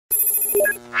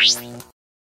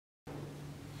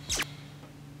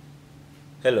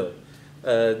Hello,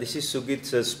 this is Sugeeth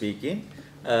sir speaking.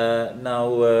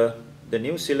 The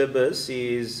new syllabus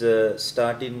is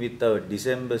starting with our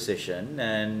December session,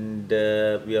 and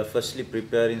we are firstly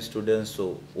preparing students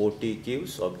for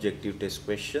OTQs, objective test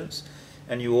questions,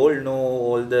 and you all know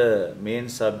all the main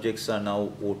subjects are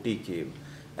now OTQ.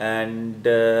 And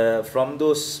from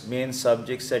those main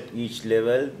subjects at each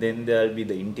level, then there will be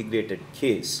the integrated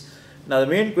case. Now, the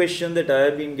main question that I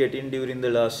have been getting during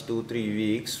the last 2-3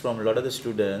 weeks from a lot of the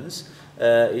students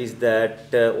is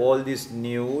that all this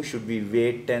new, should we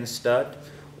wait and start?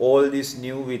 All this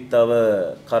new with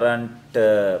our current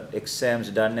exams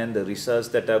done and the results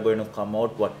that are going to come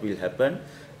out, what will happen?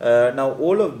 Now,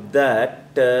 all of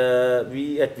that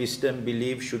we at Wisdom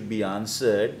believe should be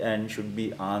answered and should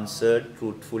be answered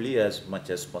truthfully as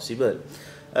much as possible.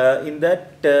 In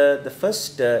that, the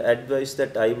first advice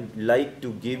that I would like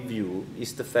to give you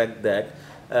is the fact that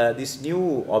this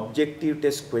new objective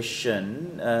test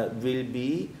question will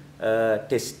be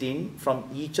testing from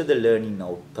each of the learning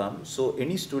outcomes. So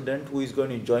any student who is going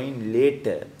to join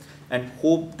later and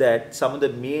hope that some of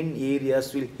the main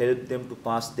areas will help them to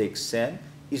pass the exam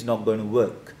is not going to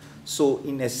work. So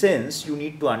in essence, you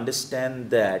need to understand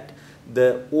that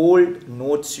the old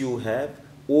notes you have,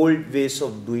 old ways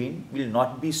of doing will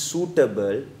not be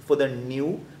suitable for the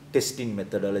new testing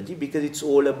methodology, because it's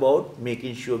all about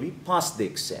making sure we pass the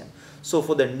exam. So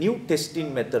for the new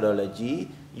testing methodology,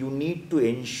 you need to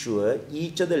ensure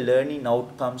each of the learning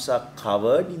outcomes are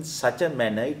covered in such a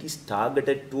manner it is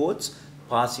targeted towards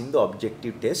passing the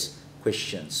objective test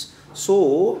questions.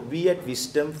 So we at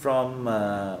Wisdom from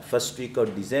first week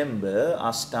of December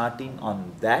are starting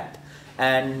on that.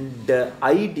 And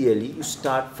ideally, you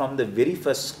start from the very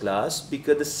first class,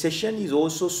 because the session is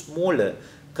also smaller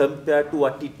compared to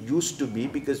what it used to be,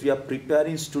 because we are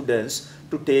preparing students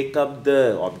to take up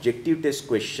the objective test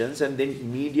questions and then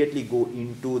immediately go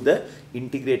into the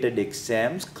integrated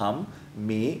exams come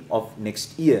May of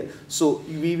next year. So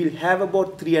we will have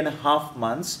about 3.5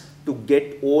 months to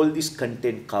get all this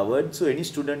content covered. So any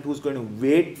student who's going to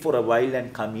wait for a while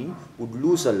and come in would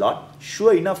lose a lot.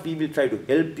 Sure enough, we will try to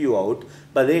help you out,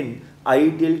 but then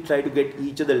ideally try to get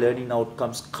each of the learning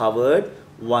outcomes covered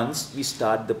once we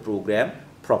start the program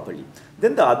properly.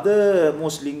 Then the other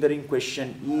most lingering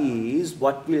question is,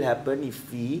 what will happen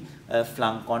if we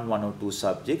flunk on 1 or 2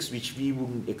 subjects, which we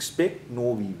wouldn't expect,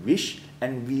 nor we wish,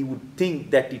 and we would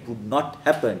think that it would not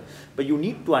happen. But you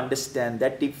need to understand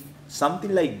that if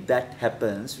something like that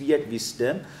happens, we at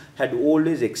Wisdom had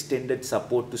always extended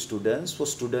support to students for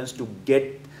students to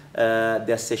get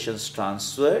their sessions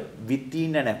transferred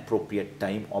within an appropriate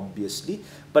time, obviously.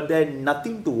 But there's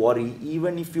nothing to worry.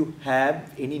 Even if you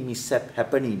have any mishap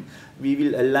happening, we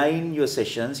will align your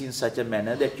sessions in such a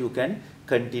manner that you can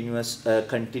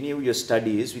continue your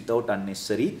studies without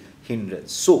unnecessary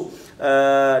hindrance. So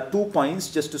 2 points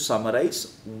just to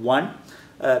summarize. One,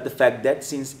 the fact that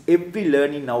since every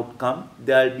learning outcome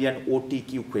there will be an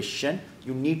OTQ question,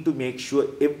 you need to make sure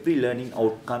every learning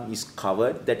outcome is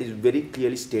covered. That is very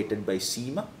clearly stated by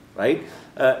SEMA, right?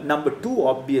 Number 2,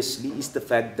 obviously, is the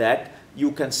fact that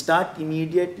you can start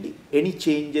immediately. Any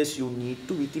changes you need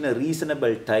to within a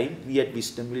reasonable time, we at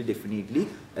Wisdom will definitely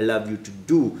allow you to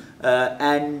do.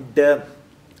 The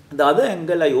other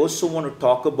angle I also want to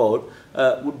talk about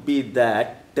would be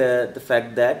that the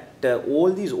fact that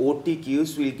all these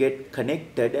OTQs will get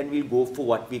connected and will go for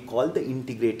what we call the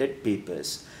integrated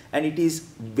papers. And it is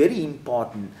very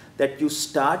important that you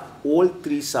start all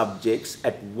 3 subjects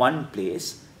at one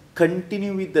place,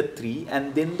 continue with the 3,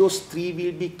 and then those 3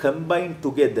 will be combined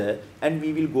together and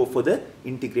we will go for the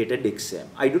integrated exam.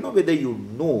 I don't know whether you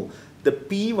know the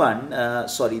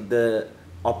the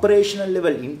operational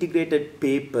level integrated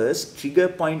papers trigger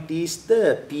point is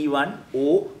the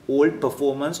P1O old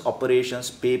performance operations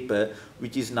paper,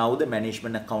 which is now the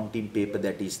management accounting paper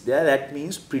that is there. That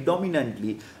means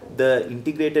predominantly the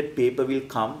integrated paper will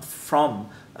come from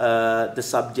the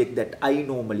subject that I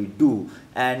normally do,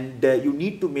 and you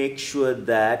need to make sure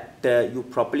that you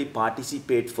properly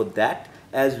participate for that,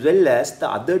 as well as the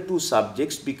other 2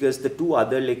 subjects, because the 2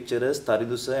 other lecturers,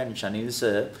 Taridu sir and Shanil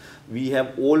sir, we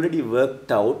have already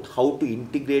worked out how to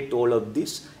integrate all of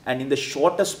this and in the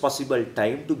shortest possible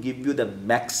time to give you the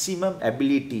maximum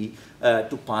ability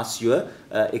to pass your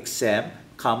exam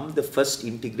come the first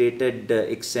integrated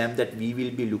exam that we will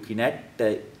be looking at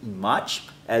in March,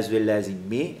 as well as in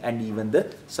May, and even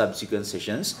the subsequent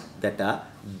sessions that are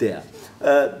there.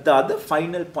 The other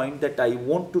final point that I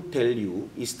want to tell you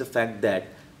is the fact that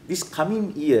this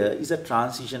coming year is a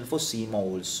transition for SEMA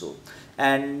also.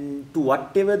 and to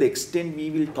whatever the extent we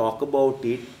will talk about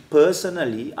it,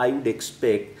 personally I would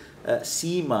expect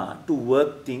SEMA to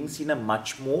work things in a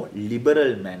much more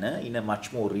liberal manner, in a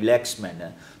much more relaxed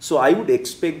manner. So I would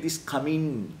expect this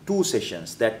coming 2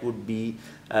 sessions, that would be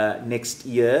next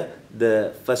year,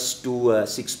 the first 2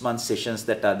 6-month sessions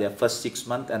that are there, first 6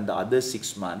 month and the other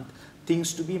 6 month,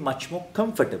 things to be much more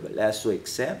comfortable, as so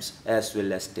exams, as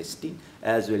well as testing,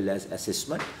 as well as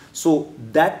assessment. So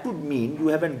that would mean you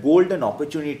have a golden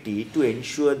opportunity to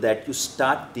ensure that you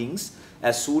start things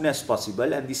as soon as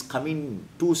possible, and these coming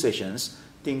 2 sessions,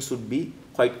 things would be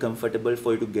quite comfortable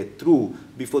for you to get through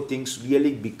before things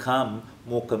really become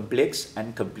more complex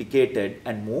and complicated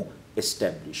and more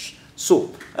established. So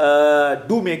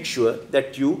do make sure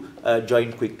that you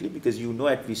join quickly, because you know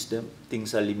at Wisdom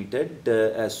things are limited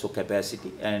as so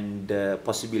capacity and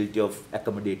possibility of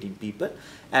accommodating people,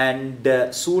 and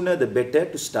sooner the better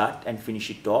to start and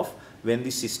finish it off when the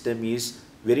system is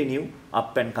very new,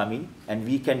 up and coming, and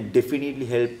we can definitely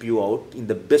help you out in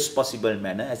the best possible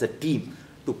manner as a team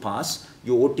to pass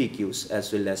your OTQs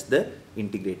as well as the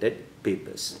integrated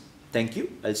papers. Thank you.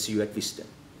 I'll see you at Wisdom.